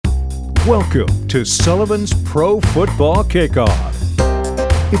Welcome to Sullivan's Pro Football Kickoff.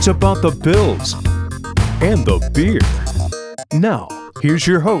 It's about the Bills and the beer. Now, here's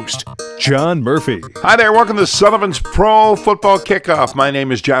your host, John Murphy. Hi there, welcome to Sullivan's Pro Football Kickoff. My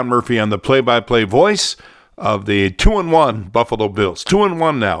name is John Murphy. I'm the play-by-play voice of the 2-1 Buffalo Bills.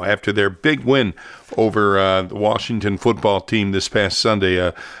 2-1 now after their big win over the Washington football team this past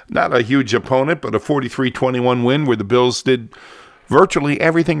Sunday. Not a huge opponent, but a 43-21 win where the Bills did virtually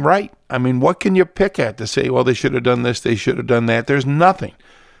everything right. I mean, what can you pick at to say, well, they should have done this, they should have done that? There's nothing.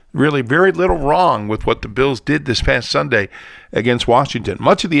 Really very little wrong with what the Bills did this past Sunday against Washington.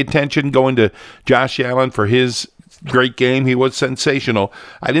 Much of the attention going to Josh Allen for his great game. He was sensational.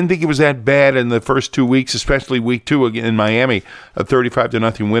 I didn't think he was that bad in the first 2 weeks, especially week 2 in Miami, a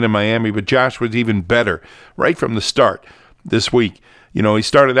 35-0 win in Miami. But Josh was even better right from the start this week. You know, he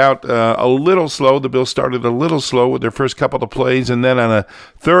started out a little slow. The Bills started a little slow with their first couple of plays, and then on a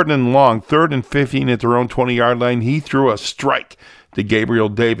third and 15 at their own 20-yard line, he threw a strike to Gabriel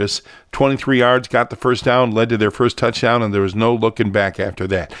Davis. 23 yards, got the first down, led to their first touchdown, and there was no looking back after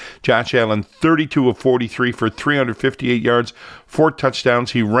that. Josh Allen, 32 of 43 for 358 yards, 4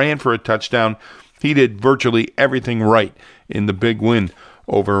 touchdowns. He ran for a touchdown. He did virtually everything right in the big win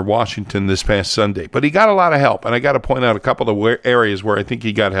over Washington this past Sunday. But he got a lot of help, and I got to point out a couple of areas where I think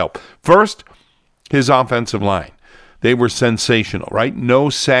he got help. First, his offensive line. They were sensational, right? No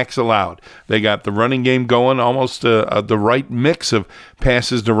sacks allowed. They got the running game going, almost the right mix of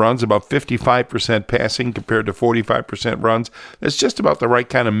passes to runs, about 55% passing compared to 45% runs. That's just about the right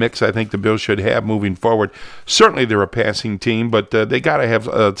kind of mix I think the Bills should have moving forward. Certainly they're a passing team, but they got to have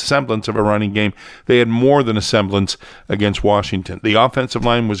a semblance of a running game. They had more than a semblance against Washington. The offensive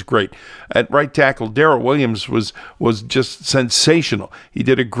line was great. At right tackle, Darrell Williams was just sensational. He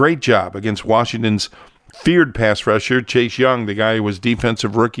did a great job against Washington's feared pass rusher, Chase Young, the guy who was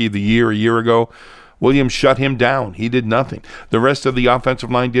Defensive Rookie of the Year a year ago. Williams shut him down. He did nothing. The rest of the offensive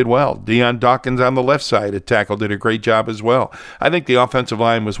line did well. Deion Dawkins on the left side at tackle did a great job as well. I think the offensive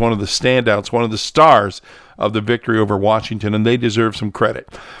line was one of the standouts, one of the stars of the victory over Washington, and they deserve some credit.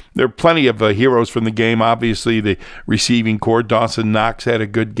 There are plenty of heroes from the game. Obviously, the receiving corps, Dawson Knox had a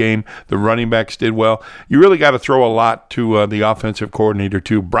good game. The running backs did well. You really got to throw a lot to the offensive coordinator,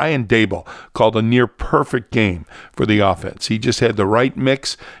 too. Brian Daboll called a near-perfect game for the offense. He just had the right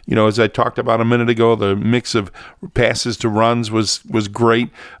mix. You know, as I talked about a minute ago, the mix of passes to runs was great.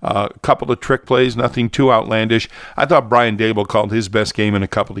 A couple of trick plays, nothing too outlandish. I thought Brian Daboll called his best game in a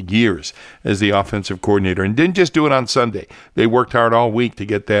couple of years as the offensive coordinator, and didn't just do it on Sunday. They worked hard all week to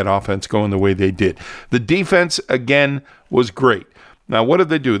get that offense going the way they did. The defense, again, was great. Now, what did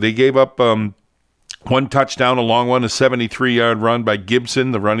they do? They gave up one touchdown, a long one, a 73-yard run by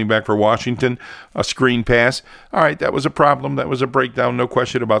Gibson, the running back for Washington, a screen pass. All right, that was a problem. That was a breakdown, no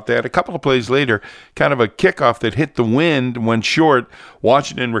question about that. A couple of plays later, kind of a kickoff that hit the wind, went short.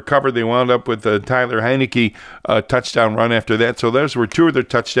 Washington recovered. They wound up with a Tyler Heineke touchdown run after that. So those were 2 of their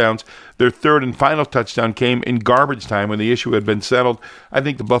touchdowns. Their third and final touchdown came in garbage time when the issue had been settled. I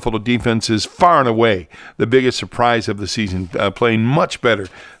think the Buffalo defense is far and away the biggest surprise of the season, playing much better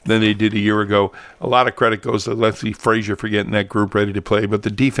than they did a year ago. A lot of credit goes to Leslie Frazier for getting that group ready to play, but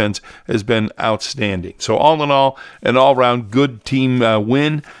the defense has been outstanding. So all in all, an all-round good team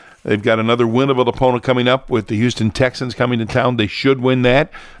win. They've got another winnable opponent coming up with the Houston Texans coming to town. They should win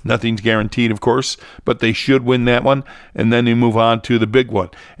that. Nothing's guaranteed, of course, but they should win that one. And then they move on to the big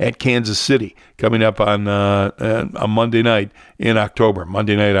one at Kansas City coming up on Monday night in October,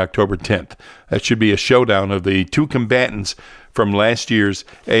 Monday night, October 10th. That should be a showdown of the two combatants from last year's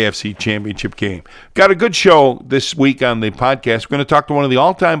AFC Championship game. Got a good show this week on the podcast. We're going to talk to one of the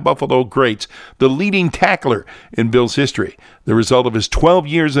all-time Buffalo greats, the leading tackler in Bills history. The result of his 12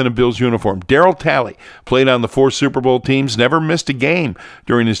 years in a Bills uniform. Darryl Talley played on the 4 Super Bowl teams, never missed a game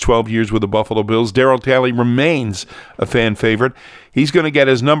during his 12 years with the Buffalo Bills. Darryl Talley remains a fan favorite. He's going to get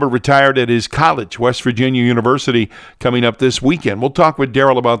his number retired at his college, West Virginia University, coming up this weekend. We'll talk with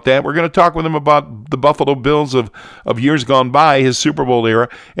Darryl about that. We're going to talk with him about the Buffalo Bills of years gone by, his Super Bowl era,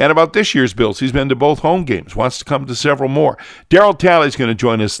 and about this year's Bills. He's been to both home games, wants to come to several more. Darryl Talley's going to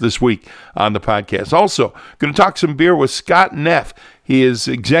join us this week on the podcast. Also, going to talk some beer with Scott Neff. He is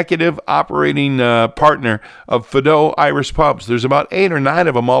executive operating partner of Fido Irish Pubs. There's about 8 or 9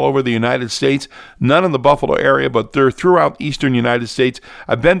 of them all over the United States, none in the Buffalo area, but they're throughout eastern United States.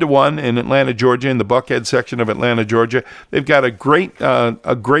 I've been to one in Atlanta, Georgia, in the Buckhead section of Atlanta, Georgia. They've got a great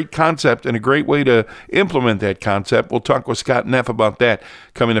concept and a great way to implement that concept. We'll talk with Scott Neff about that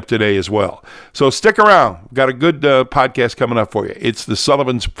coming up today as well. So stick around. We've got a good podcast coming up for you. It's the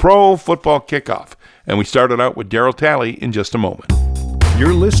Sullivan's Pro Football Kickoff, and we started out with Darryl Talley in just a moment.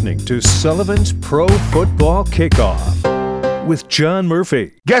 You're listening to Sullivan's Pro Football Kickoff with John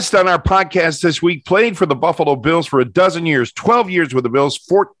Murphy. Guest on our podcast this week, played for the Buffalo Bills for a dozen years, 12 years with the Bills,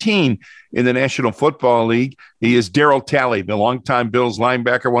 14 in the National Football League. He is Darryl Talley, the longtime Bills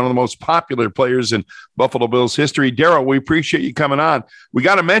linebacker, one of the most popular players in Buffalo Bills history. Darryl, we appreciate you coming on. We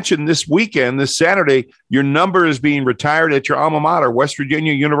got to mention this weekend, this Saturday, your number is being retired at your alma mater, West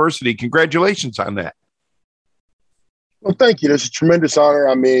Virginia University. Congratulations on that. Well, thank you. That's a tremendous honor.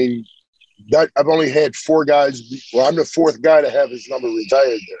 I mean, I've only had four guys. Well, I'm the fourth guy to have his number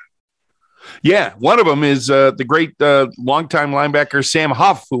retired there. Yeah, one of them is the great longtime linebacker Sam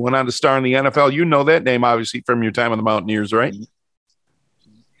Huff, who went on to star in the NFL. You know that name, obviously, from your time on the Mountaineers, right?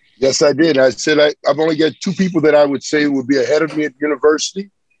 Yes, I did. I said I've only got two people that I would say would be ahead of me at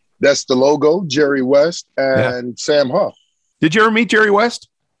university. That's the logo, Jerry West and Sam Huff. Did you ever meet Jerry West?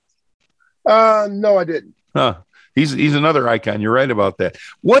 No, I didn't. Huh. He's another icon. You're right about that.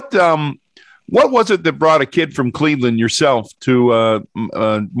 What was it that brought a kid from Cleveland, yourself, to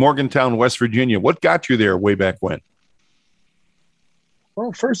Morgantown, West Virginia? What got you there way back when?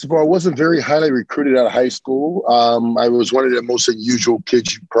 Well, first of all, I wasn't very highly recruited out of high school. I was one of the most unusual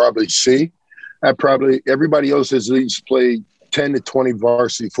kids you probably see. Everybody else has at least played 10 to 20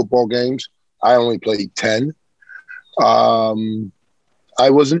 varsity football games. I only played 10. I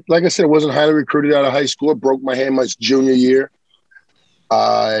wasn't highly recruited out of high school. I broke my hand my junior year.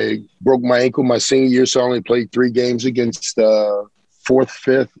 I broke my ankle my senior year, so I only played 3 games against fourth,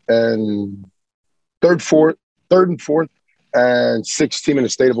 fifth, and third and fourth, and sixth team in the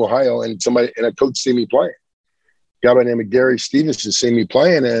state of Ohio. And a coach see me playing. A guy by the name of Gary Stevenson see me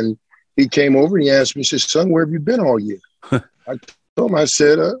playing, and he came over and he asked me, he said, "Son, where have you been all year?" I told him, I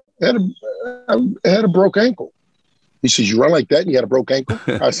said, I had a broke ankle. He says, "You run like that and you had a broke ankle?"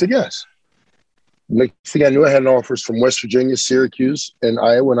 I said, "Yes." Next thing I knew, I had offers from West Virginia, Syracuse, and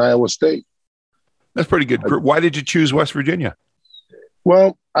Iowa State. That's pretty good. Why did you choose West Virginia?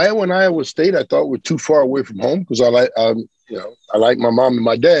 Well, Iowa and Iowa State, I thought were too far away from home because I like my mom and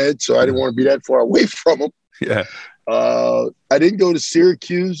my dad, so I didn't want to be that far away from them. Yeah. I didn't go to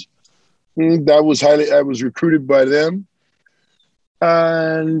Syracuse. I was recruited by them,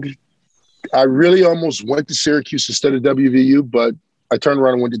 and I really almost went to Syracuse instead of WVU, but I turned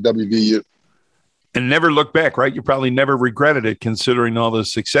around and went to WVU. And never looked back, right? You probably never regretted it, considering all the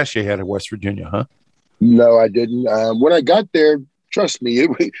success you had at West Virginia, huh? No, I didn't. When I got there, trust me,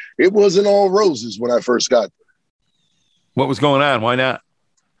 it wasn't all roses when I first got there. What was going on? Why not?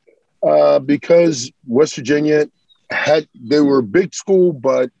 Because West Virginia they were a big school,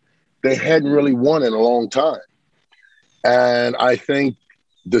 but they hadn't really won in a long time. And I think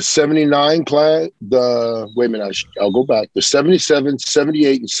the 79 class, I'll go back. The 77,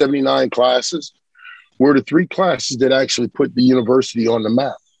 78, and 79 classes were the 3 classes that actually put the university on the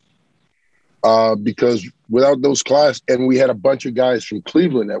map. Because without those classes, and we had a bunch of guys from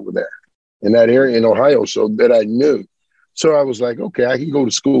Cleveland that were there in that area in Ohio, so that I knew. So I was like, okay, I can go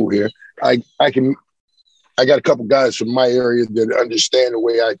to school here. I got a couple guys from my area that understand the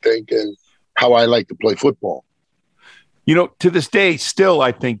way I think and how I like to play football. You know, to this day, still,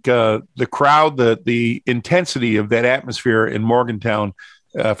 I think the crowd, the intensity of that atmosphere in Morgantown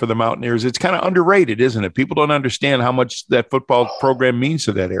for the Mountaineers, it's kind of underrated, isn't it? People don't understand how much that football program means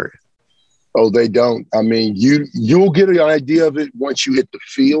to that area. Oh, they don't. I mean, you'll get an idea of it once you hit the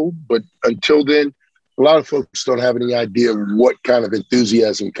field, but until then, a lot of folks don't have any idea what kind of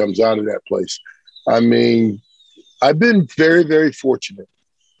enthusiasm comes out of that place. I mean, I've been very, very fortunate.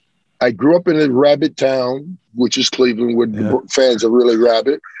 I grew up in a rabid town, which is Cleveland, where the fans are really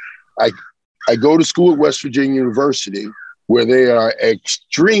rabid. I go to school at West Virginia University, where they are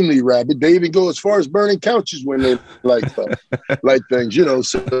extremely rabid. They even go as far as burning couches when they like things, you know.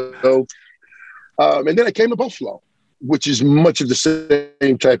 So, and then I came to Buffalo, which is much of the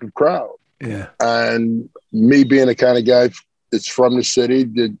same type of crowd. Yeah. And me being the kind of guy that's from the city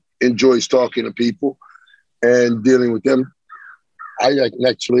that enjoys talking to people and dealing with them, I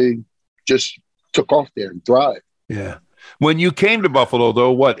actually just took off there and thrived. Yeah. When you came to Buffalo,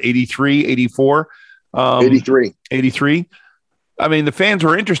 though, what, 83, 84? 83. 83. I mean, the fans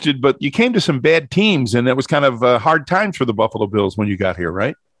were interested, but you came to some bad teams, and it was kind of hard times for the Buffalo Bills when you got here,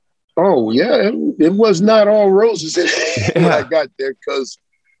 right? Oh, yeah. It was not all roses when I got there, because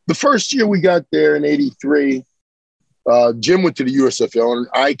the first year we got there in 83, Jim went to the USFL, and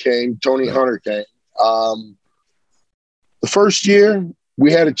I came, Tony Hunter came. The first year,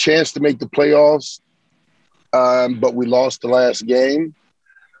 we had a chance to make the playoffs, but we lost the last game.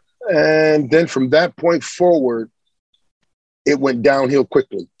 And then from that point forward, it went downhill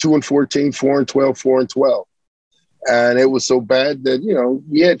quickly. 2-14, 4-12, 4-12. And it was so bad that,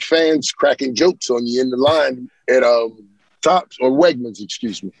 we had fans cracking jokes on you in the line at Tops or Wegmans,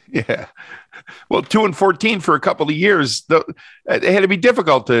 excuse me. Yeah. Well, 2-14 for a couple of years. It had to be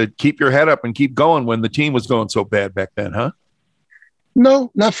difficult to keep your head up and keep going when the team was going so bad back then, huh?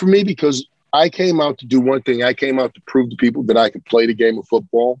 No, not for me, because I came out to do one thing. I came out to prove to people that I could play the game of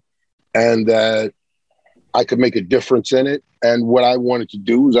football and that I could make a difference in it. And what I wanted to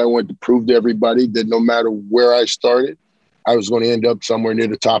do is I wanted to prove to everybody that no matter where I started, I was going to end up somewhere near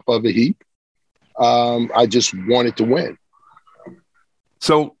the top of a heap. I just wanted to win.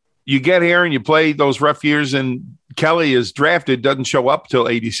 So you get here and you play those rough years, and Kelly is drafted, doesn't show up till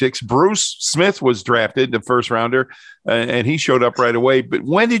 86. Bruce Smith was drafted, the first rounder, and he showed up right away. But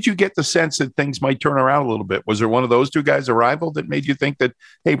when did you get the sense that things might turn around a little bit? Was there one of those two guys' arrival that made you think that,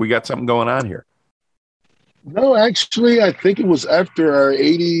 hey, we got something going on here? No, actually, I think it was after our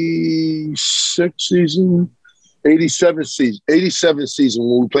 87 season when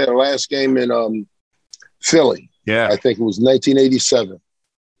we played our last game in Philly. Yeah. I think it was 1987.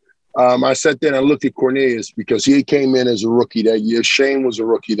 I sat there and I looked at Cornelius because he came in as a rookie that year. Shane was a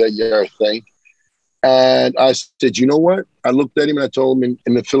rookie that year, I think. And I said, you know what? I looked at him and I told him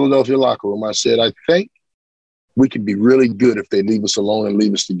in the Philadelphia locker room, I said, I think we could be really good if they leave us alone and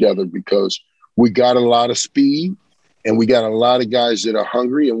leave us together, because we got a lot of speed and we got a lot of guys that are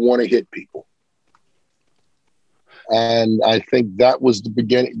hungry and want to hit people. And I think that was the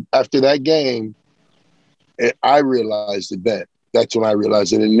beginning. After that game, I realized it then. That's when I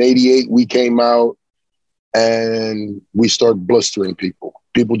realized it. In 88, we came out and we started blistering people.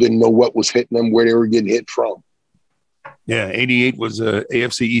 People didn't know what was hitting them, where they were getting hit from. Yeah, 88 was a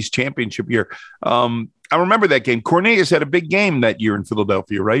AFC East championship year. I remember that game. Cornelius had a big game that year in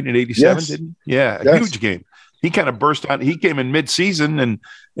Philadelphia, right? In 87, yes. didn't he? Yeah, yes. Huge game. He kind of burst out. He came in mid-season,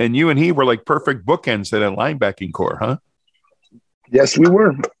 and you and he were like perfect bookends to that linebacking core, huh? Yes, we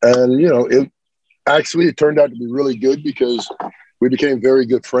were. And, it turned out to be really good because we became very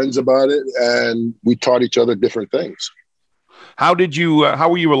good friends about it, and we taught each other different things. How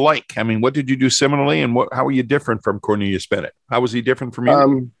were you alike? I mean, what did you do similarly, and how were you different from Cornelius Bennett? How was he different from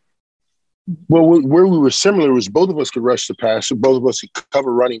you? Well, where we were similar was both of us could rush the passer. Both of us could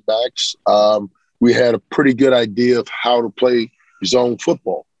cover running backs. We had a pretty good idea of how to play zone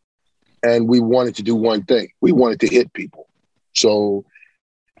football. And we wanted to do one thing. We wanted to hit people. So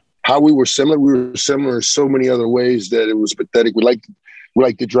how we were similar in so many other ways that it was pathetic. We liked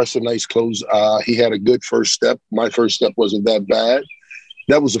to dress in nice clothes. He had a good first step. My first step wasn't that bad.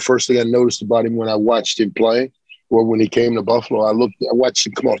 That was the first thing I noticed about him when I watched him play. Or when he came to Buffalo, I watched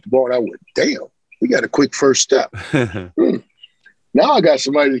him come off the ball, and I went, damn, we got a quick first step. Now I got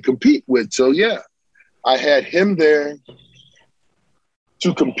somebody to compete with. So, yeah, I had him there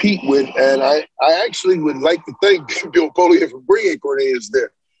to compete with, and I actually would like to thank Bill Polian for bringing Cornelius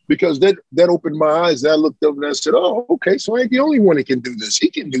there, because that opened my eyes. And I looked over and I said, oh, okay, so I ain't the only one that can do this. He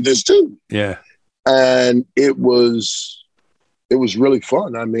can do this too. Yeah. And it was really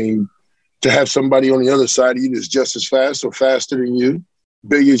fun. I mean, to have somebody on the other side of you that's just as fast or faster than you,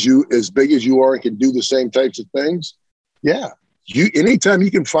 as big as you are, and can do the same types of things. Yeah. Anytime you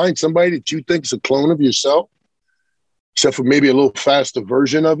can find somebody that you think is a clone of yourself, except for maybe a little faster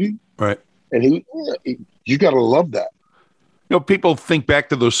version of you. Right. And you got to love that. People think back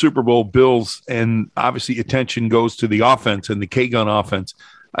to those Super Bowl Bills, and obviously attention goes to the offense and the K-Gun offense.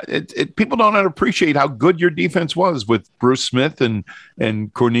 People don't appreciate how good your defense was with Bruce Smith and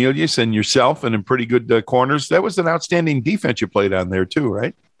Cornelius and yourself, and in pretty good corners. That was an outstanding defense you played on there too,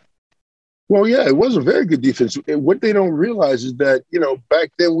 right? Well, yeah, it was a very good defense. And what they don't realize is that,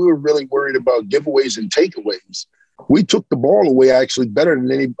 back then we were really worried about giveaways and takeaways. We took the ball away actually better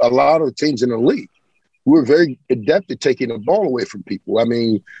than a lot of the teams in the league. We were very adept at taking the ball away from people. I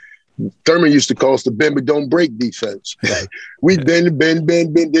mean, Thurman used to call us the bend but don't break defense. We bend, then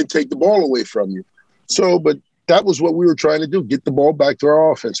take the ball away from you. So, but that was what we were trying to do, get the ball back to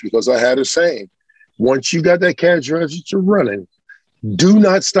our offense, because I had a saying, once you got that cash register running, do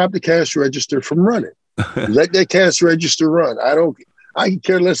not stop the cash register from running. Let that cash register run. I could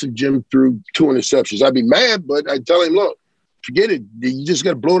care less if Jim threw 2 interceptions. I'd be mad, but I'd tell him, look, forget it. You just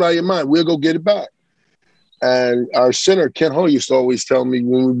got to blow it out of your mind. We'll go get it back. And our center, Ken Hall, used to always tell me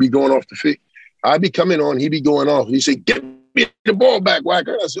when we'd be going off the field, I'd be coming on, he'd be going off. He'd say, get me the ball back,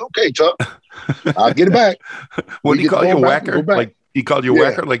 Whacker. I said, okay, Chuck, I'll get it back. What did he call you, Whacker? Like he called you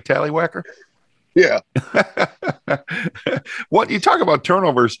Whacker, like Tallywhacker? Yeah. What you talk about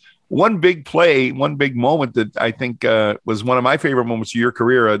turnovers, one big play, one big moment that I think was one of my favorite moments of your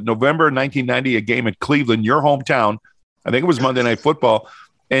career, November 1990, a game at Cleveland, your hometown. I think it was Monday Night Football.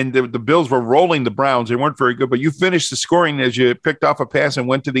 and the Bills were rolling the Browns. They weren't very good, but you finished the scoring as you picked off a pass and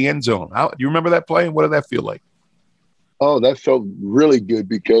went to the end zone. Do you remember that play? What did that feel like? Oh, that felt really good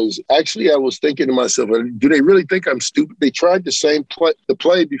because actually I was thinking to myself, do they really think I'm stupid? They tried the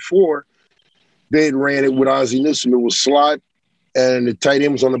play before. They had ran it with Ozzie Newsome. It was slot, and the tight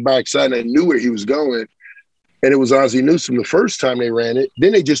end was on the backside, and I knew where he was going. And it was Ozzie Newsome the first time they ran it.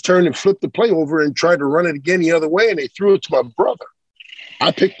 Then they just turned and flipped the play over and tried to run it again the other way, and they threw it to my brother.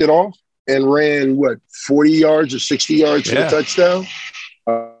 I picked it off and ran, 40 yards or 60 yards for the touchdown.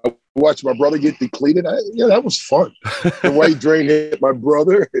 Watched my brother get depleted. That was fun. The white drain hit my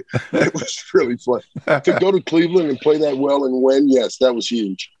brother. It was really fun. To go to Cleveland and play that well and win, yes, that was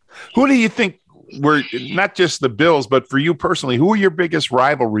huge. Who do you think were, not just the Bills, but for you personally, who were your biggest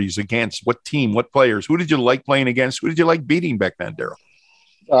rivalries against? What team, what players? Who did you like playing against? Who did you like beating back then, Darryl?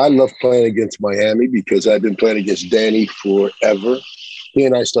 I love playing against Miami because I've been playing against Danny forever. He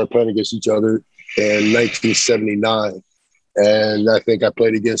and I started playing against each other in 1979. And I think I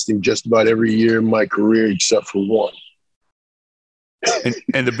played against him just about every year in my career except for one.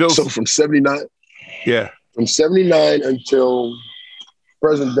 And the Bills. So from 79. Yeah. From 79 until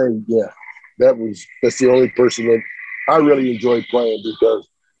present day, yeah. That's the only person that I really enjoyed playing because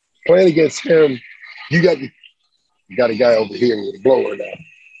playing against him, you got a guy over here with a blower now.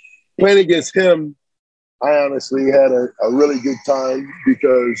 Playing against him, I honestly had a really good time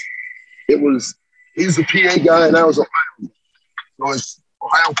because he's a PA guy and I was Ohio. So it's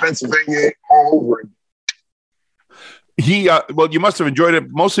Ohio, Pennsylvania, all over it. Well, you must have enjoyed it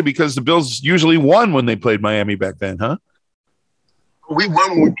mostly because the Bills usually won when they played Miami back then, huh? We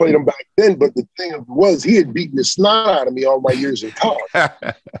won when we played them back then, but the thing was he had beaten the snot out of me all my years in college.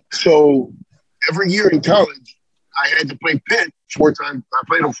 So every year in college, I had to play Pitt 4 times. I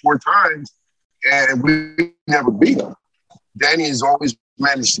played them 4 times, and we never beat them. Danny has always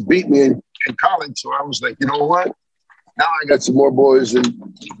managed to beat me in college, so I was like, you know what? Now I got some more boys that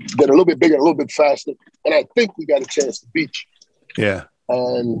are a little bit bigger, a little bit faster, and I think we got a chance to beat you. Yeah.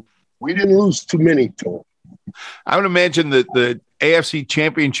 And we didn't lose too many to them. I would imagine that the AFC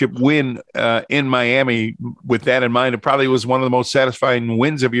Championship win in Miami, with that in mind, it probably was one of the most satisfying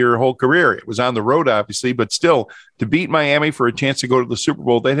wins of your whole career. It was on the road, obviously, but still, to beat Miami for a chance to go to the Super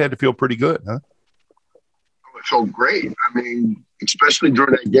Bowl, they had to feel pretty good, huh? It felt great. I mean, especially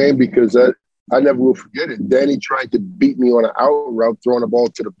during that game because I never will forget it. Danny tried to beat me on an out route, throwing the ball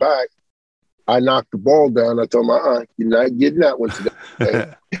to the back. I knocked the ball down. I told him, you're not getting that one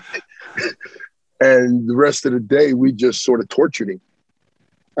today. And the rest of the day, we just sort of tortured him.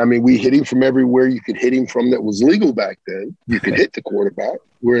 I mean, we hit him from everywhere you could hit him from that was legal back then. You could hit the quarterback,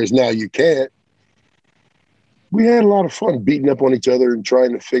 whereas now you can't. We had a lot of fun beating up on each other and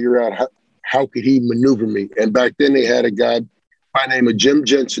trying to figure out how could he maneuver me. And back then they had a guy by the name of Jim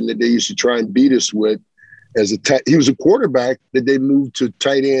Jensen that they used to try and beat us with. He was a quarterback that they moved to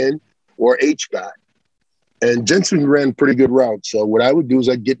tight end or H-back. And Jensen ran pretty good routes. So what I would do is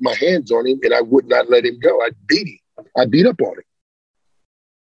I'd get my hands on him and I would not let him go. I'd beat him. I'd beat up on him.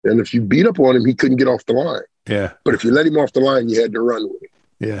 And if you beat up on him, he couldn't get off the line. Yeah. But if you let him off the line, you had to run with him.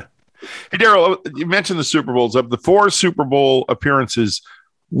 Yeah. Hey, Darryl, you mentioned the Super Bowls. Of the 4 Super Bowl appearances,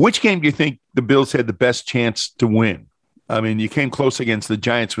 which game do you think the Bills had the best chance to win? I mean, you came close against the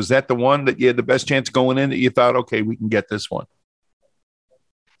Giants. Was that the one that you had the best chance going in that you thought, okay, we can get this one?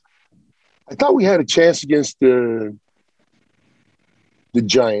 I thought we had a chance against the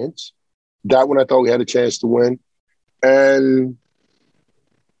Giants. That one I thought we had a chance to win. And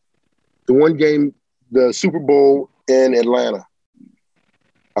the one game, the Super Bowl in Atlanta,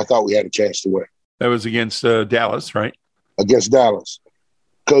 I thought we had a chance to win. That was against Dallas, right? Against Dallas.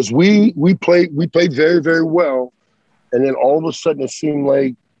 Because we played very, very well. And then all of a sudden it seemed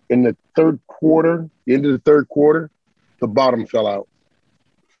like in the third quarter, the end of the third quarter, the bottom fell out.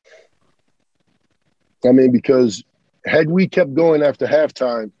 I mean, because had we kept going after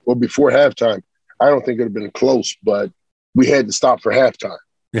halftime or before halftime, I don't think it would have been close, but we had to stop for halftime.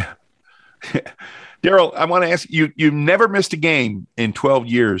 Yeah. Darryl, I want to ask you, you never missed a game in 12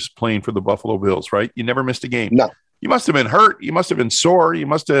 years playing for the Buffalo Bills, right? You never missed a game. No. You must have been hurt. You must have been sore. You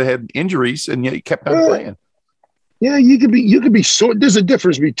must have had injuries, and yet you kept on playing. Yeah, you could be sore. There's a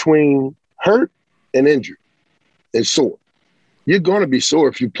difference between hurt and injured and sore. You're going to be sore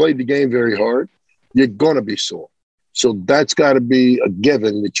if you played the game very hard. You're going to be sore. So that's got to be a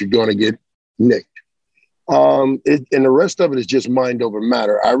given that you're going to get nicked. And the rest of it is just mind over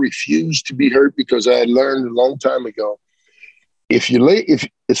matter. I refuse to be hurt because I had learned a long time ago, if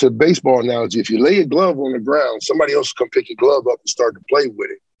it's a baseball analogy, if you lay a glove on the ground, somebody else will come pick your glove up and start to play with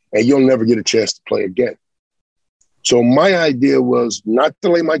it, and you'll never get a chance to play again. So my idea was not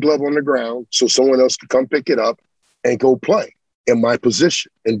to lay my glove on the ground so someone else could come pick it up and go play in my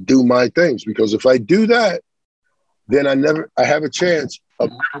position and do my things. Because if I do that, then I have a chance of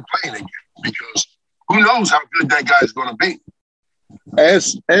never playing again, because who knows how good that guy is going to be.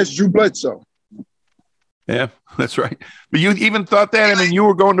 As Drew Bledsoe. Yeah, that's right. But you even thought that. I mean, you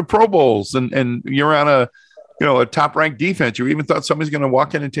were going to Pro Bowls and you're on a top ranked defense. You even thought somebody's going to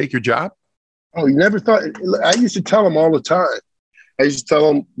walk in and take your job? Oh, you never thought? I used to tell them all the time. I used to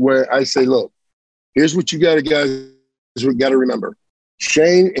tell them where I say, look, here's what you guys got to remember.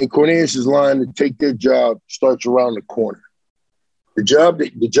 Shane and Cornelius' line to take their job starts around the corner. The job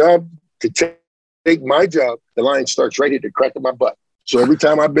to take my job, the line starts right at the crack of my butt. So every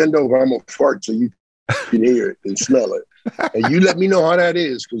time I bend over, I'm going to fart so you can hear it and smell it. And you let me know how that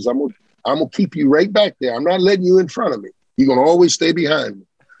is, because I'm gonna keep you right back there. I'm not letting you in front of me. You're going to always stay behind me.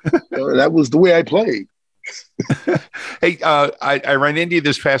 That was the way I played. Hey, I ran into you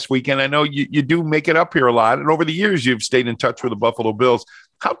this past weekend. I know you do make it up here a lot, and over the years you've stayed in touch with the Buffalo Bills.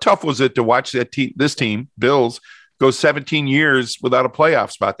 How tough was it to watch this team, Bills, go 17 years without a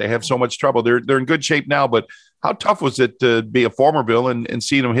playoff spot? They have so much trouble. They're in good shape now, but how tough was it to be a former Bill and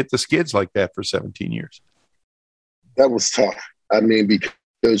seeing them hit the skids like that for 17 years? That was tough. I mean,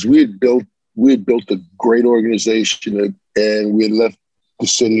 because we had built a great organization, and we had left the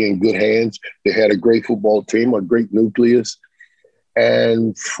city in good hands. They had a great football team, a great nucleus.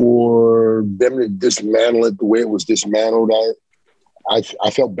 And for them to dismantle it the way it was dismantled,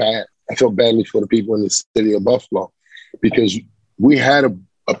 I felt bad. I felt badly for the people in the city of Buffalo, because we had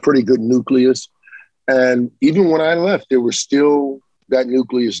a pretty good nucleus. And even when I left, there was still that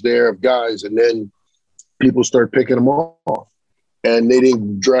nucleus there of guys. And then people started picking them off. And they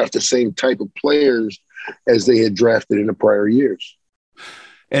didn't draft the same type of players as they had drafted in the prior years.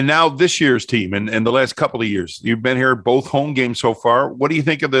 And now this year's team and the last couple of years, you've been here both home games so far. What do you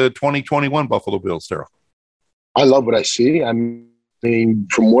think of the 2021 Buffalo Bills, Daryl? I love what I see. I mean,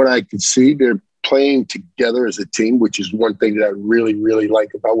 from what I can see, they're playing together as a team, which is one thing that I really, really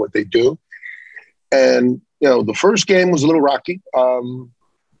like about what they do. And, the first game was a little rocky.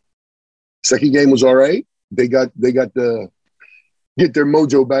 Second game was all right. They got to get their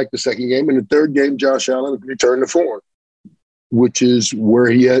mojo back the second game. And the third game, Josh Allen returned to form, which is where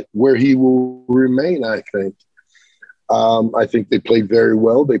he will remain, I think. I think they play very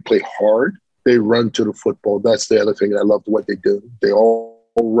well. They play hard. They run to the football. That's the other thing. I love what they do. They all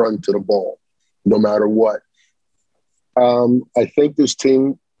run to the ball, no matter what. I think this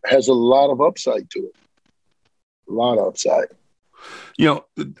team has a lot of upside to it. A lot of upside.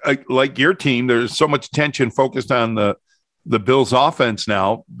 Like your team, there's so much attention focused on the Bills' offense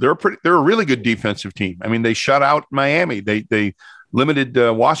now. They're a really good defensive team. I mean, they shut out Miami. They limited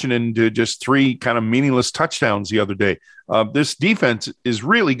Washington to just 3 kind of meaningless touchdowns the other day. This defense is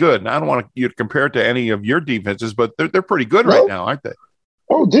really good. And I don't want you to compare it to any of your defenses, but they're pretty good right now, aren't they?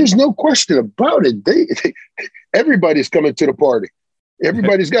 Oh, there's no question about it. Everybody's coming to the party.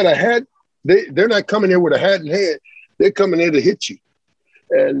 Everybody's got a hat. They're not coming in with a hat in hand. They're coming in to hit you.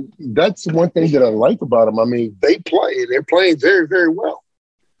 And that's one thing that I like about them. I mean, they're playing very, very well.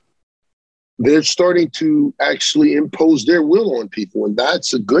 They're starting to actually impose their will on people, and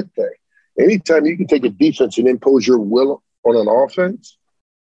that's a good thing. Anytime you can take a defense and impose your will on an offense,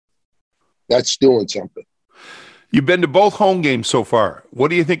 that's doing something. You've been to both home games so far. What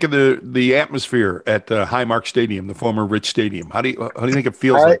do you think of the atmosphere at Highmark Stadium, the former Rich Stadium? How do you think it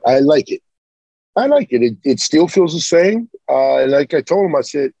feels like? I like it. I like it. It still feels the same. Like I told him, I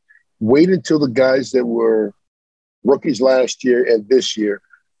said, wait until the guys that were rookies last year and this year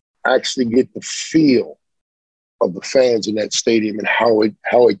actually get the feel of the fans in that stadium and how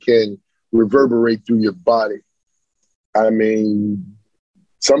it can reverberate through your body. I mean,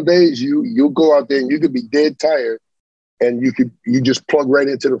 some days you'll go out there and you could be dead tired, and you just plug right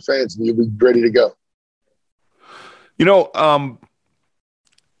into the fans and you'll be ready to go.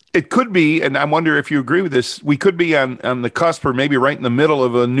 It could be, and I wonder if you agree with this, we could be on the cusp or maybe right in the middle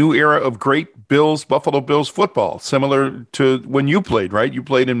of a new era of great Buffalo Bills football, similar to when you played, right? You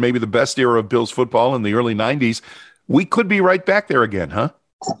played in maybe the best era of Bills football in the early 90s. We could be right back there again, huh?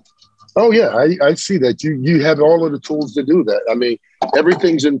 Oh, yeah, I see that. You have all of the tools to do that. I mean,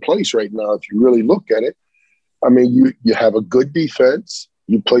 everything's in place right now if you really look at it. I mean, you have a good defense,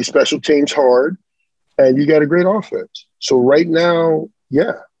 you play special teams hard, and you got a great offense. So right now,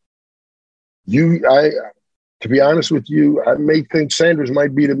 yeah. To be honest with you, I may think Sanders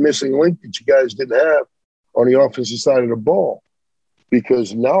might be the missing link that you guys didn't have on the offensive side of the ball,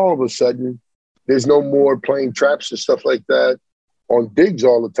 because now all of a sudden there's no more playing traps and stuff like that on Diggs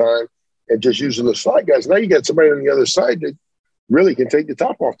all the time, and just using the slide guys. Now you got somebody on the other side that really can take the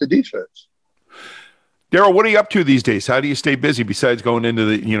top off the defense. Darryl, what are you up to these days? How do you stay busy besides going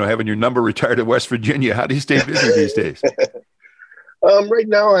into having your number retired at West Virginia? How do you stay busy these days? Right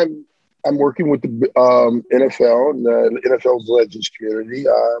now, I'm working with the NFL and the NFL's Legends community.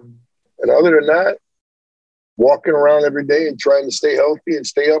 And other than that, walking around every day and trying to stay healthy and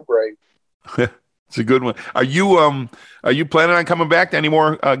stay upright. It's a good one. Are you planning on coming back to any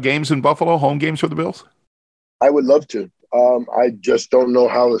more games in Buffalo, home games for the Bills? I would love to. I just don't know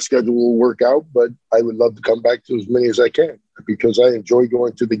how the schedule will work out, but I would love to come back to as many as I can because I enjoy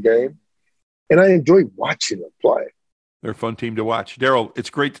going to the game and I enjoy watching them play. They're a fun team to watch. Darryl, it's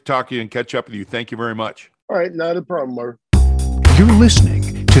great to talk to you and catch up with you. Thank you very much. All right, not a problem, Mark. You're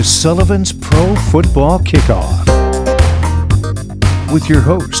listening to Sullivan's Pro Football Kickoff with your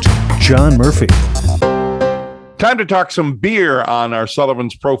host, John Murphy. Time to talk some beer on our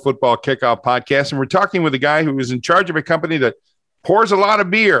Sullivan's Pro Football Kickoff podcast. And we're talking with a guy who is in charge of a company that pours a lot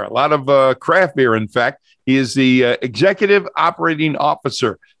of beer, a lot of craft beer, in fact. He is the executive operating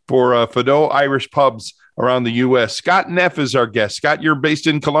officer for Fido Irish Pubs around the U.S. Scott Neff is our guest. Scott, you're based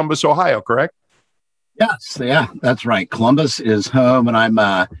in Columbus, Ohio, correct? Yes, yeah, that's right. Columbus is home, and I'm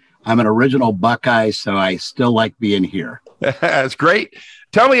an original Buckeye, so I still like being here. That's great.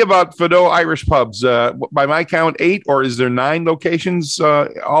 Tell me about Fido Irish Pubs. By my count, 8, or is there 9 locations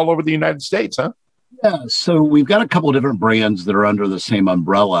all over the United States, huh? Yeah, so we've got a couple of different brands that are under the same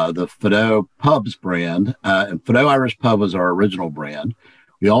umbrella, the Fido Pubs brand, and Fido Irish Pub is our original brand.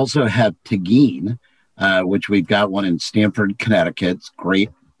 We also have Tegeen, which we've got one in Stamford, Connecticut. It's a great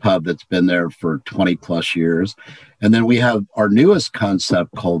pub that's been there for 20 plus years. And then we have our newest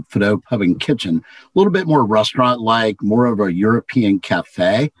concept called Fido Pub and Kitchen, a little bit more restaurant-like, more of a European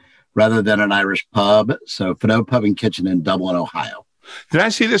cafe rather than an Irish pub. So Fido Pub and Kitchen in Dublin, Ohio. Did I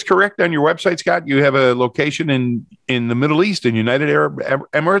see this correct on your website, Scott? You have a location in the Middle East, in United Arab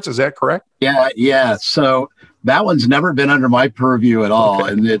Emirates. Is that correct? Yeah. So that one's never been under my purview at all.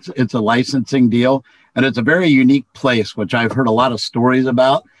 Okay. And it's a licensing deal. And it's a very unique place, which I've heard a lot of stories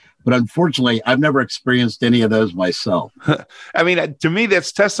about. But unfortunately, I've never experienced any of those myself. I mean, to me,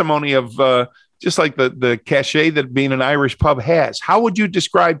 that's testimony of just like the cachet that being an Irish pub has. How would you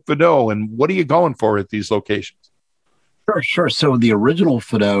describe Fido, and what are you going for at these locations? Sure. So the original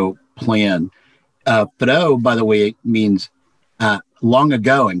Fido plan, Fido, by the way, means long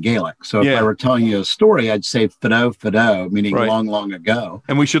ago in Gaelic. So if I were telling you a story, I'd say Fido, meaning right. long ago.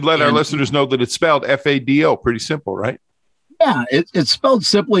 And we should let our listeners know that it's spelled F-A-D-O. Pretty simple, right? Yeah, it's spelled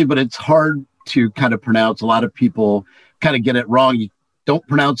simply, but it's hard to kind of pronounce. A lot of people kind of get it wrong. You don't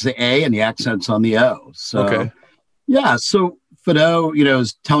pronounce the A and the accent's on the O. So, so Fido,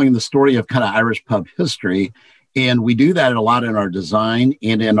 is telling the story of kind of Irish pub history. And we do that a lot in our design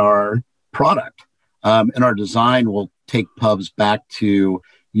and in our product. In our design, we'll take pubs back to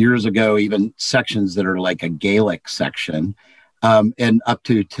years ago, even sections that are like a Gaelic section. And up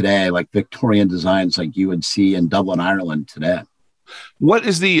to today, like Victorian designs like you would see in Dublin, Ireland today. What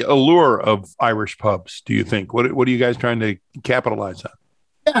is the allure of Irish pubs, do you think? What are you guys trying to capitalize on?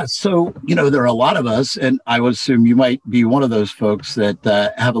 Yeah, so, there are a lot of us, and I would assume you might be one of those folks that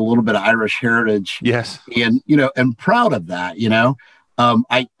have a little bit of Irish heritage. Yes. And, and proud of that,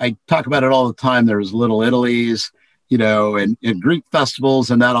 I talk about it all the time. There's Little Italy's, and Greek festivals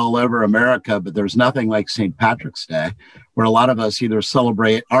and that all over America, but there's nothing like St. Patrick's Day, where a lot of us either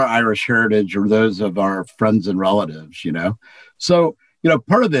celebrate our Irish heritage or those of our friends and relatives, So,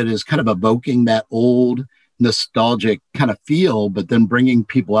 part of it is kind of evoking that old nostalgic kind of feel, but then bringing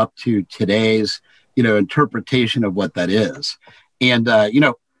people up to today's, interpretation of what that is. And,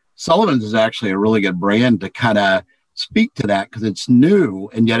 Sullivan's is actually a really good brand to kind of speak to that because it's new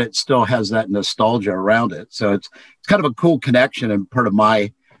and yet it still has that nostalgia around it. So it's kind of a cool connection and part of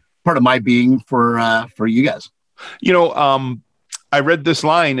my being for you guys. I read this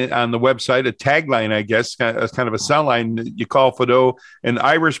line on the website, a tagline, I guess, as kind of a sound line. You call Fido an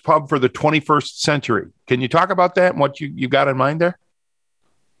Irish pub for the 21st century. Can you talk about that and what you got in mind there?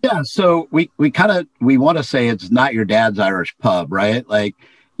 Yeah, so we want to say it's not your dad's Irish pub, right? Like,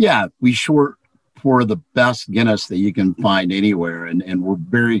 yeah, we short for the best Guinness that you can find anywhere, and we're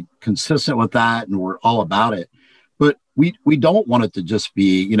very consistent with that, and we're all about it. But we don't want it to just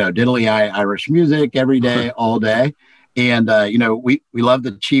be diddly-eye Irish music every day, all day. And, we love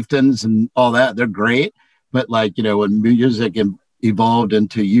the Chieftains and all that. They're great. But when music evolved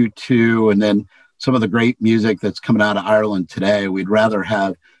into U2 and then some of the great music that's coming out of Ireland today, we'd rather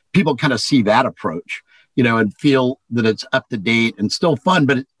have people kind of see that approach, and feel that it's up to date and still fun,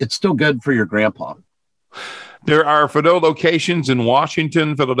 but it's still good for your grandpa. There are Fido locations in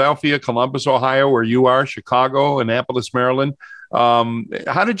Washington, Philadelphia, Columbus, Ohio, where you are, Chicago, Annapolis, Maryland.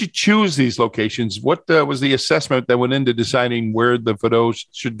 How did you choose these locations? What was the assessment that went into deciding where the Fidos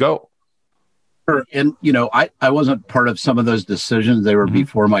should go? Sure. And, I wasn't part of some of those decisions. They were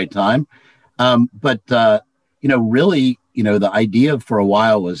before my time. But really, the idea for a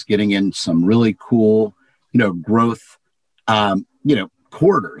while was getting in some really cool, growth,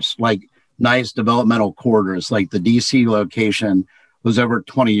 corridors, like nice developmental corridors, like the DC location was over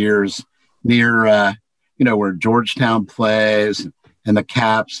 20 years near, where Georgetown plays and the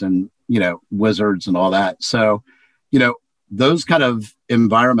Caps and, Wizards and all that. So, those kind of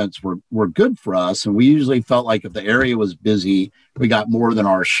environments were good for us. And we usually felt like if the area was busy, we got more than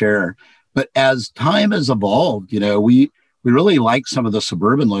our share. But as time has evolved, we really like some of the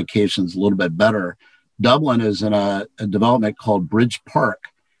suburban locations a little bit better. Dublin is in a development called Bridge Park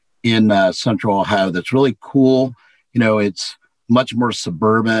in Central Ohio that's really cool. It's much more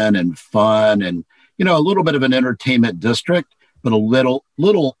suburban and fun and, a little bit of an entertainment district, but a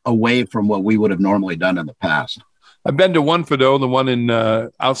little away from what we would have normally done in the past. I've been to one Fido, the one in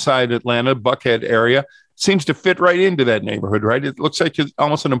outside Atlanta, Buckhead area. Seems to fit right into that neighborhood, right? It looks like it's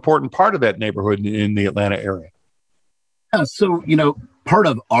almost an important part of that neighborhood in the Atlanta area. Yeah, so, part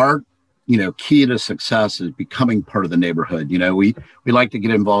of our, key to success is becoming part of the neighborhood. We like to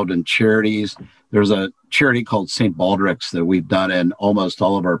get involved in charities. There's a charity called St. Baldrick's that we've done in almost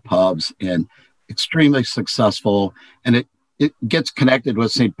all of our pubs and extremely successful. And it gets connected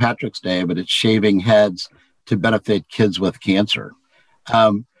with St. Patrick's Day, but it's shaving heads to benefit kids with cancer.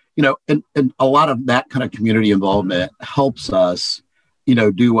 And a lot of that kind of community involvement helps us,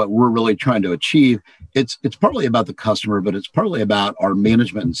 do what we're really trying to achieve. It's partly about the customer, but it's partly about our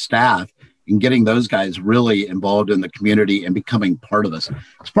management and staff and getting those guys really involved in the community and becoming part of us.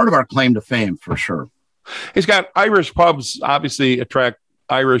 It's part of our claim to fame for sure. It's got Irish pubs obviously attract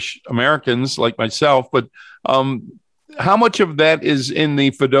Irish Americans like myself, but how much of that is in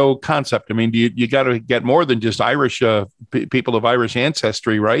the Fido concept? I mean, you got to get more than just Irish people of Irish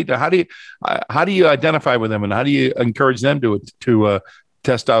ancestry, right? How do you identify with them, and how do you encourage them to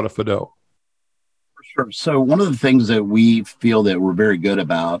test out a Fido? For sure. So one of the things that we feel that we're very good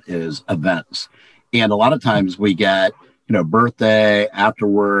about is events, and a lot of times we get birthday, after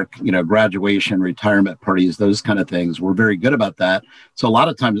work, graduation, retirement parties, those kind of things. We're very good about that. So a lot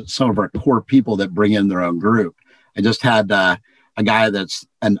of times it's some of our core people that bring in their own group. I just had a guy that's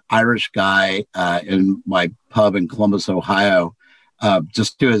an Irish guy in my pub in Columbus, Ohio,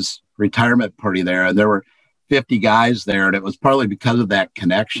 just do his retirement party there. And there were 50 guys there. And it was partly because of that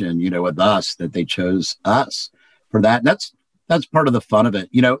connection, with us that they chose us for that. And that's part of the fun of it.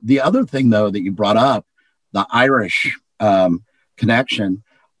 The other thing, though, that you brought up, the Irish connection,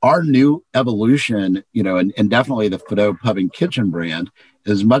 our new evolution, and definitely the Fido Pub and Kitchen brand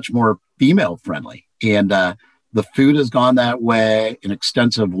is much more female friendly. And the food has gone that way, an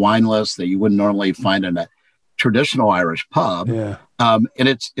extensive wine list that you wouldn't normally find in a traditional Irish pub. Yeah. And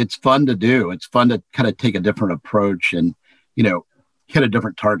it's fun to do. It's fun to kind of take a different approach and, hit a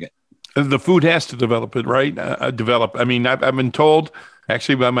different target. The food has to develop it, right? I mean, I've been told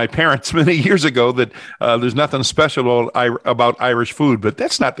actually by my parents many years ago that there's nothing special about Irish food, but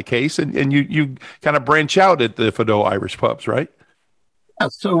that's not the case. And you kind of branch out at the Fido Irish pubs, right?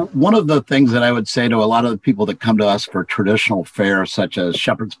 So one of the things that I would say to a lot of the people that come to us for traditional fare, such as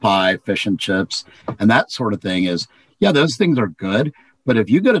shepherd's pie, fish and chips, and that sort of thing is, those things are good. But if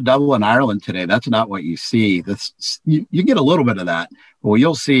you go to Dublin, Ireland today, that's not what you see. You get a little bit of that. Well,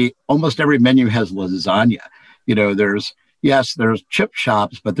 you'll see almost every menu has lasagna. There's chip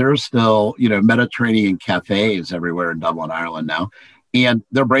shops, but there's still, Mediterranean cafes everywhere in Dublin, Ireland now. And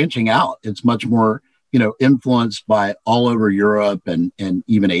they're branching out. It's much more influenced by all over Europe and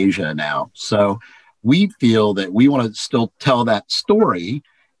even Asia now. So we feel that we want to still tell that story.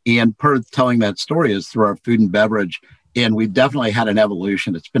 And part of telling that story is through our food and beverage. And we've definitely had an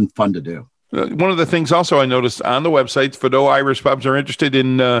evolution. It's been fun to do. One of the things also I noticed on the website, Fido Irish pubs are interested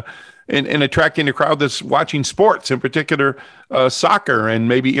in attracting a crowd that's watching sports, in particular soccer and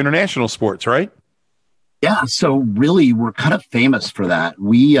maybe international sports, right? Yeah, so really, we're kind of famous for that.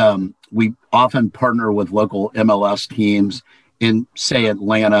 We often partner with local MLS teams in, say,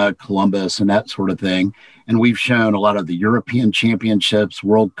 Atlanta, Columbus, and that sort of thing. And we've shown a lot of the European Championships,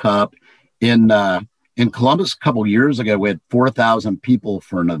 World Cup. In Columbus a couple years ago, we had 4,000 people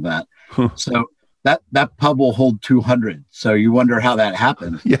for an event. So that pub will hold 200. So you wonder how that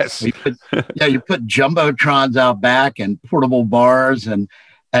happened. Yes. You put jumbotrons out back and portable bars and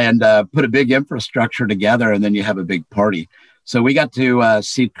put a big infrastructure together, and then you have a big party. So we got to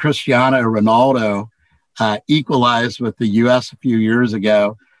see Cristiano Ronaldo equalized with the U.S. a few years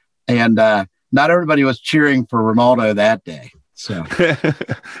ago. And not everybody was cheering for Ronaldo that day. So,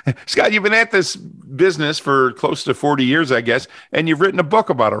 Scott, you've been at this business for close to 40 years, I guess, and you've written a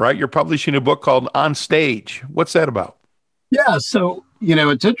book about it, right? You're publishing a book called On Stage. What's that about? Yeah, so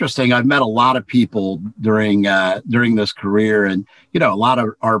it's interesting. I've met a lot of people during this career, and a lot of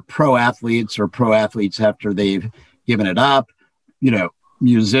our pro athletes or pro athletes after they've given it up.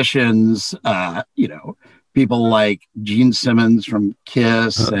 Musicians. People like Gene Simmons from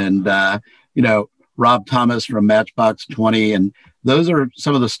Kiss, and Rob Thomas from Matchbox 20. And those are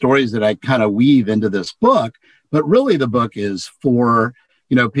some of the stories that I kind of weave into this book. But really the book is for,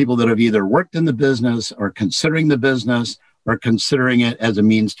 people that have either worked in the business or considering the business or considering it as a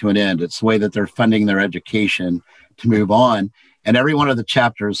means to an end. It's the way that they're funding their education to move on. And every one of the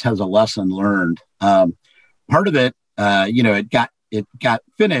chapters has a lesson learned. Part of it, it got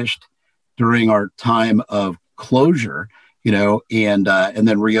finished during our time of closure, and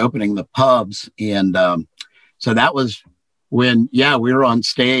then reopening the pubs. And so that was when, we were on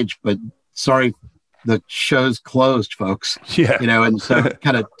stage, but sorry, the show's closed, folks. Yeah. And so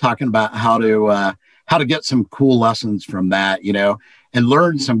kind of talking about how to get some cool lessons from that, and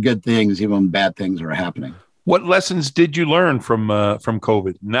learn some good things, even when bad things are happening. What lessons did you learn from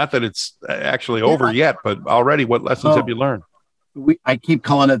COVID? Not that it's actually over yet, but already, what lessons have you learned? I keep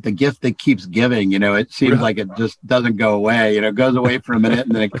calling it the gift that keeps giving. It seems like it just doesn't go away. It goes away for a minute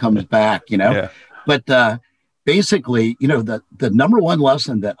and then it comes back. Yeah. But basically, the number one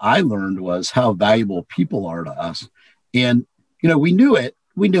lesson that I learned was how valuable people are to us. And we knew it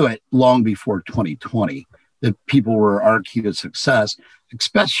long before 2020 that people were our key to success,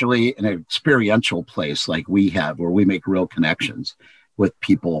 especially in an experiential place like we have, where we make real connections with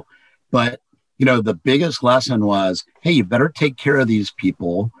people. But the biggest lesson was, hey, you better take care of these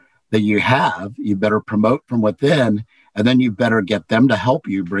people that you have. You better promote from within, and then you better get them to help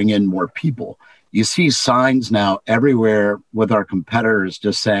you bring in more people. You see signs now everywhere with our competitors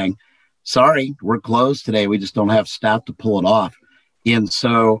just saying, sorry, we're closed today. We just don't have staff to pull it off. And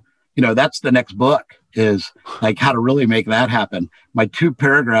so, that's the next book, is like how to really make that happen. My 2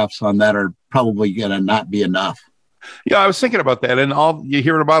 paragraphs on that are probably going to not be enough. Yeah, I was thinking about that, and you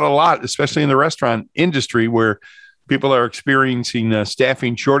hear about it a lot, especially in the restaurant industry, where people are experiencing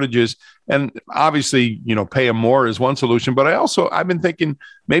staffing shortages. And obviously, pay them more is one solution. But I've been thinking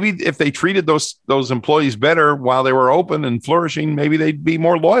maybe if they treated those employees better while they were open and flourishing, maybe they'd be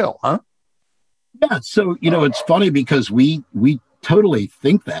more loyal, huh? Yeah. So it's funny because we totally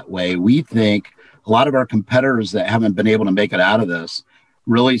think that way. We think a lot of our competitors that haven't been able to make it out of this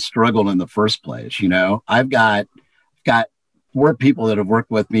really struggled in the first place. I've got 4 people that have worked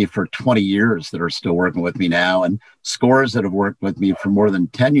with me for 20 years that are still working with me now, and scores that have worked with me for more than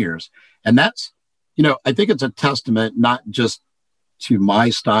 10 years. And that's, I think it's a testament, not just to my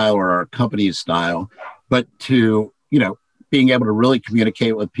style or our company's style, but to, being able to really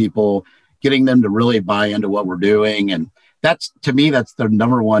communicate with people, getting them to really buy into what we're doing. And that's, to me, that's the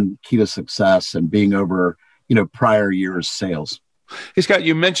number one key to success, and being over, prior years' sales. Hey, Scott,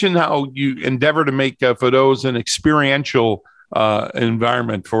 you mentioned how you endeavor to make Fodò's an experiential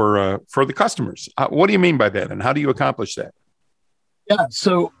environment for the customers. What do you mean by that, and how do you accomplish that? Yeah,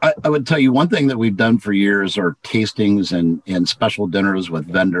 so I would tell you one thing that we've done for years are tastings and special dinners with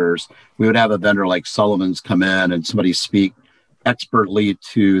vendors. We would have a vendor like Sullivan's come in and somebody speak expertly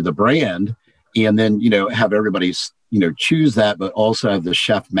to the brand, and then, have everybody, choose that, but also have the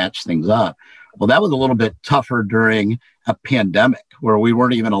chef match things up. Well, that was a little bit tougher during a pandemic where we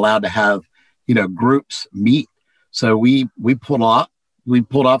weren't even allowed to have, groups meet. So we pulled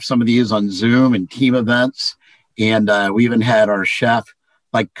off some of these on Zoom and team events. And we even had our chef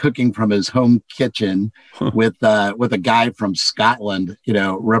like cooking from his home kitchen with a guy from Scotland,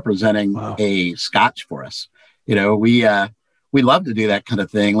 representing a Scotch for us. We love to do that kind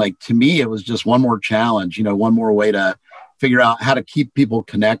of thing. Like, to me, it was just one more challenge, one more way to figure out how to keep people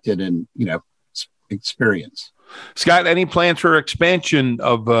connected and, experience. Scott, any plans for expansion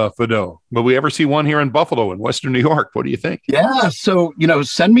of Fodò? Will we ever see one here in Buffalo, in Western New York? What do you think? Yeah. So,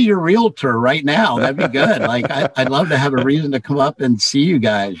 send me your realtor right now. That'd be good. Like, I'd love to have a reason to come up and see you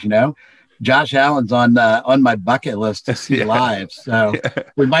guys, Josh Allen's on my bucket list to see live. So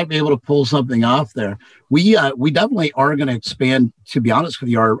we might be able to pull something off there. We definitely are going to expand. To be honest with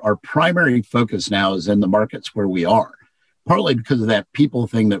you, our primary focus now is in the markets where we are, partly because of that people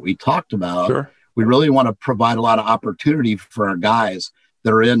thing that we talked about. Sure. We really want to provide a lot of opportunity for our guys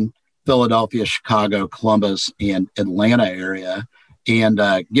that are in Philadelphia, Chicago, Columbus, and Atlanta area, and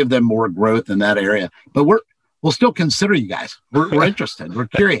give them more growth in that area. But we'll still consider you guys. We're interested. We're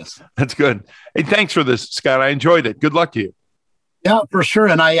curious. That's good. Hey, thanks for this, Scott. I enjoyed it. Good luck to you. Yeah, for sure.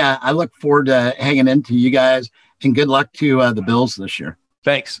 And I look forward to hanging into you guys, and good luck to the Bills this year.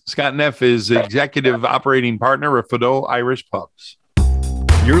 Thanks. Scott Neff is executive operating partner of Fido Irish Pubs.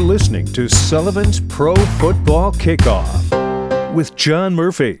 You're listening to Sullivan's Pro Football Kickoff with John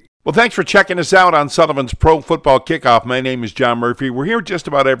Murphy. Well, thanks for checking us out on Sullivan's Pro Football Kickoff. My name is John Murphy. We're here just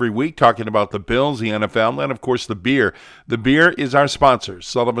about every week talking about the Bills, the NFL, and, of course, the beer. The beer is our sponsors,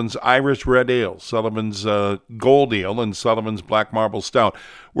 Sullivan's Irish Red Ale, Sullivan's Gold Ale, and Sullivan's Black Marble Stout.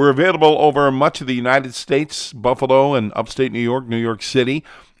 We're available over much of the United States, Buffalo and upstate New York City,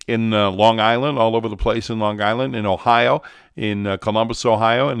 in Long Island, all over the place in Long Island, in Ohio, in Columbus,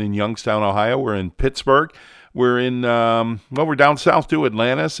 Ohio, and in Youngstown, Ohio. We're in Pittsburgh. We're in, we're down south to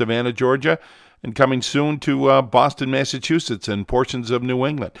Atlanta, Savannah, Georgia, and coming soon to Boston, Massachusetts, and portions of New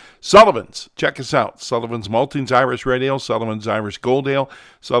England. Sullivan's, check us out. Sullivan's Maltings Irish Red Ale, Sullivan's Irish Gold Ale,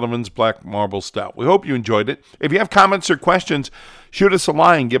 Sullivan's Black Marble Stout. We hope you enjoyed it. If you have comments or questions, shoot us a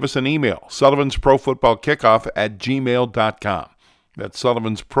line, give us an email, Sullivan's Pro Football Kickoff at gmail.com. That's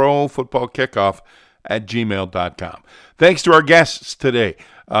Sullivan's Pro Football Kickoff at gmail.com. Thanks to our guests today.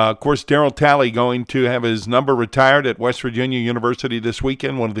 Of course, Darryl Talley going to have his number retired at West Virginia University this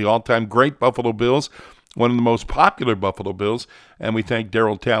weekend, one of the all-time great Buffalo Bills, one of the most popular Buffalo Bills, and we thank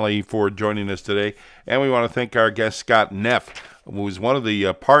Darryl Talley for joining us today. And we want to thank our guest, Scott Neff, who is one of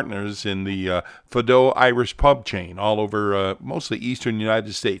the partners in the Fido Irish Pub chain all over mostly eastern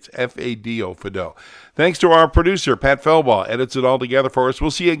United States, FADO, Fido. Thanks to our producer, Pat Felbaugh, edits it all together for us.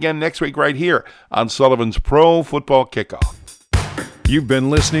 We'll see you again next week right here on Sullivan's Pro Football Kickoff. You've been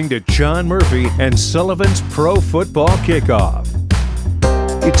listening to John Murphy and Sullivan's Pro Football Kickoff.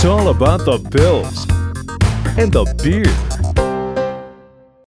 It's all about the Bills and the beer.